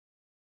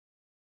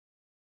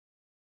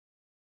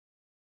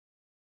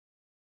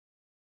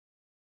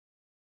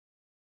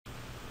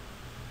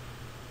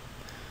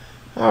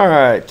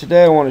Alright,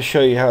 today I want to show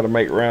you how to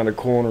make rounded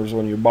corners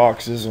on your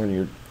boxes, on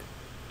your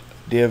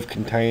div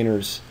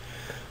containers,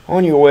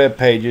 on your web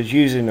pages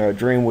using a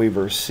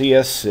Dreamweaver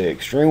CS6.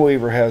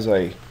 Dreamweaver has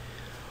a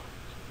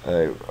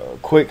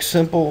quick,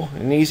 simple,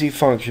 and easy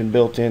function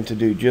built in to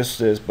do just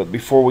this. But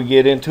before we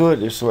get into it,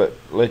 just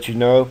let you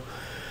know,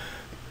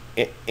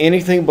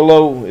 anything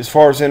below, as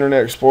far as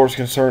Internet Explorer is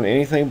concerned,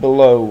 anything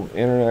below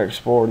Internet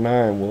Explorer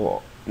 9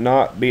 will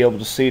not be able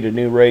to see the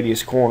new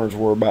radius corners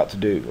we're about to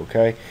do,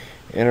 okay?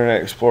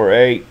 Internet Explorer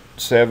 8,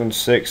 7,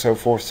 6, so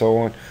forth, so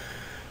on,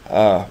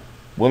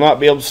 will not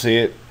be able to see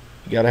it.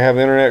 You got to have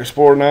Internet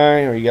Explorer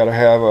 9, or you got to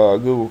have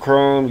Google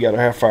Chrome, you got to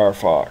have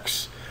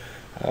Firefox,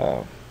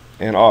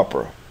 and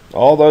Opera.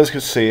 All those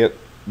can see it,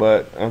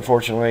 but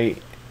unfortunately,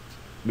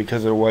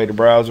 because of the way the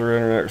browser,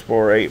 Internet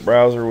Explorer 8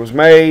 browser was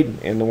made,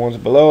 and the ones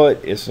below it,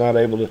 it's not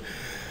able to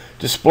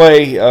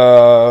display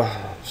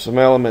some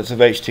elements of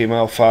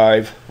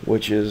HTML5,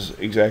 which is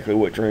exactly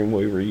what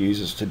Dreamweaver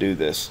uses to do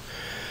this.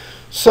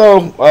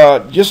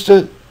 So, just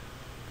to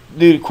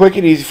do it quick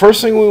and easy, first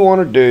thing we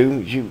want to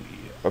do,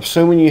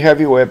 assuming you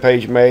have your web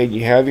page made,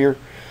 you have your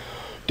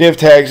div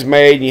tags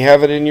made, and you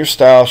have it in your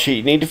style sheet,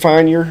 you need to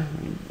find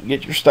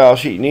get your style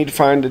sheet. You need to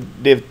find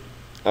the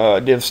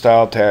div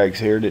style tags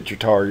here that you're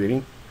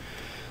targeting,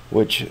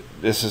 which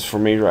this is for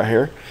me right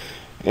here,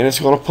 and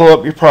it's going to pull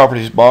up your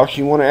properties box.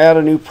 You want to add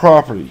a new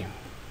property,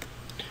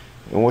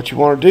 and what you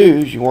want to do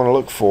is you want to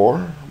look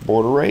for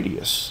border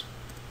radius.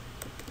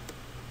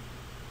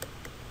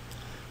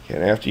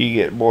 And after you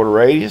get border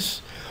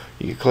radius,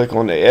 you can click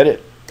on the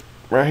edit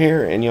right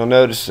here, and you'll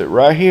notice that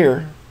right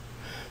here,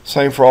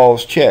 same for all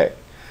is checked.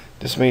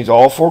 This means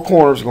all four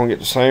corners are going to get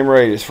the same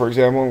radius. For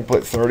example, I'm going to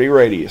put 30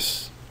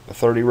 radius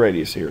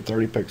here,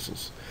 30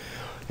 pixels.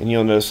 And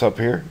you'll notice up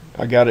here,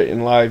 I got it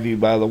in live view,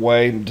 by the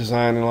way,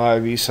 designed in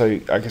live view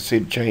so I can see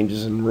the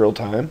changes in real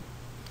time.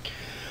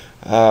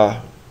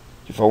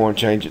 If I want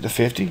to change it to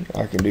 50,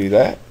 I can do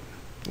that,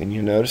 and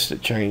you'll notice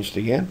it changed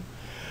again.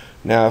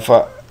 Now if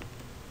I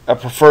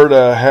prefer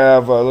to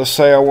have, let's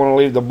say I want to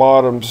leave the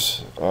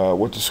bottoms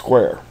with the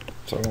square.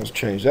 So I'm going to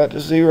change that to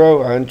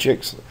 0. I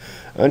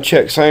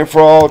uncheck same for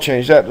all,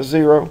 change that to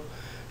 0.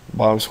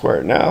 Bottom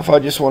square. Now if I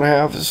just want to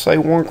have, let's say,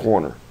 one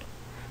corner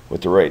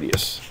with the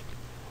radius.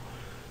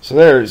 So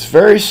there, it's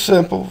very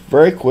simple,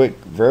 very quick,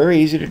 very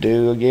easy to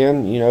do.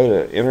 Again, you know,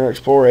 the Internet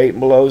Explorer 8 and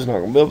below is not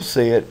going to be able to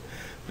see it,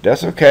 but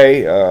that's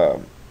okay.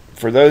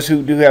 For those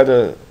who do have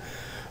the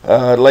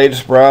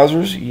latest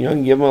browsers, you know, you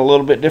can give them a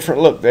little bit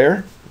different look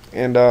there.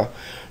 And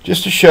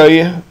just to show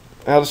you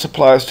how this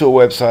applies to a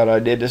website I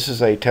did, this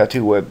is a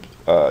tattoo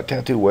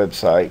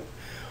website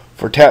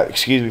for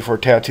a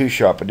tattoo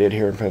shop I did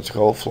here in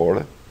Pensacola,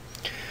 Florida.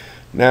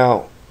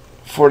 Now,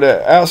 for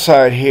the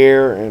outside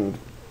here and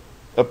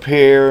up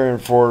here,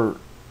 and for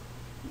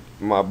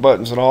my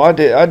buttons and all, I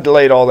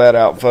laid all that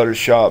out in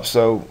Photoshop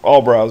so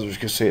all browsers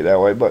could see it that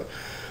way. But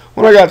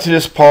when I got to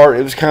this part,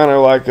 it was kind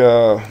of like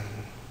I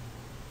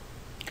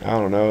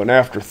don't know, an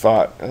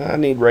afterthought. I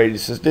need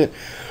radiuses.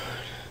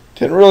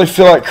 Didn't really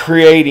feel like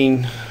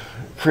creating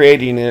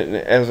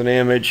it as an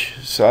image,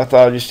 so I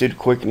thought I'd just do it a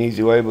quick and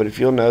easy way. But if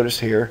you'll notice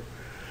here,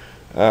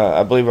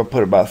 I believe I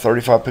put about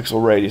 35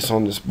 pixel radius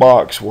on this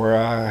box where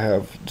I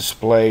have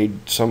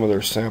displayed some of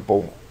their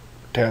sample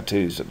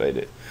tattoos that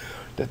they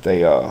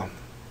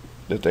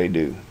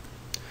do.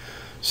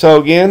 So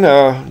again,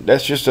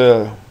 that's just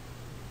a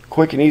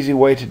quick and easy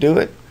way to do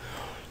it.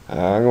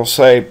 I'm going to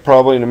say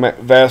probably the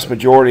vast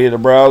majority of the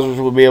browsers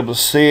will be able to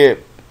see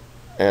it,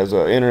 as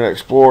Internet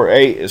Explorer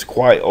 8 is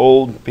quite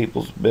old.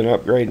 People's been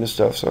upgrading and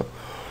stuff. So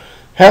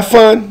have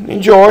fun,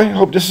 enjoy.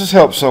 Hope this has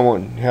helped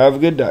someone. Have a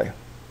good day.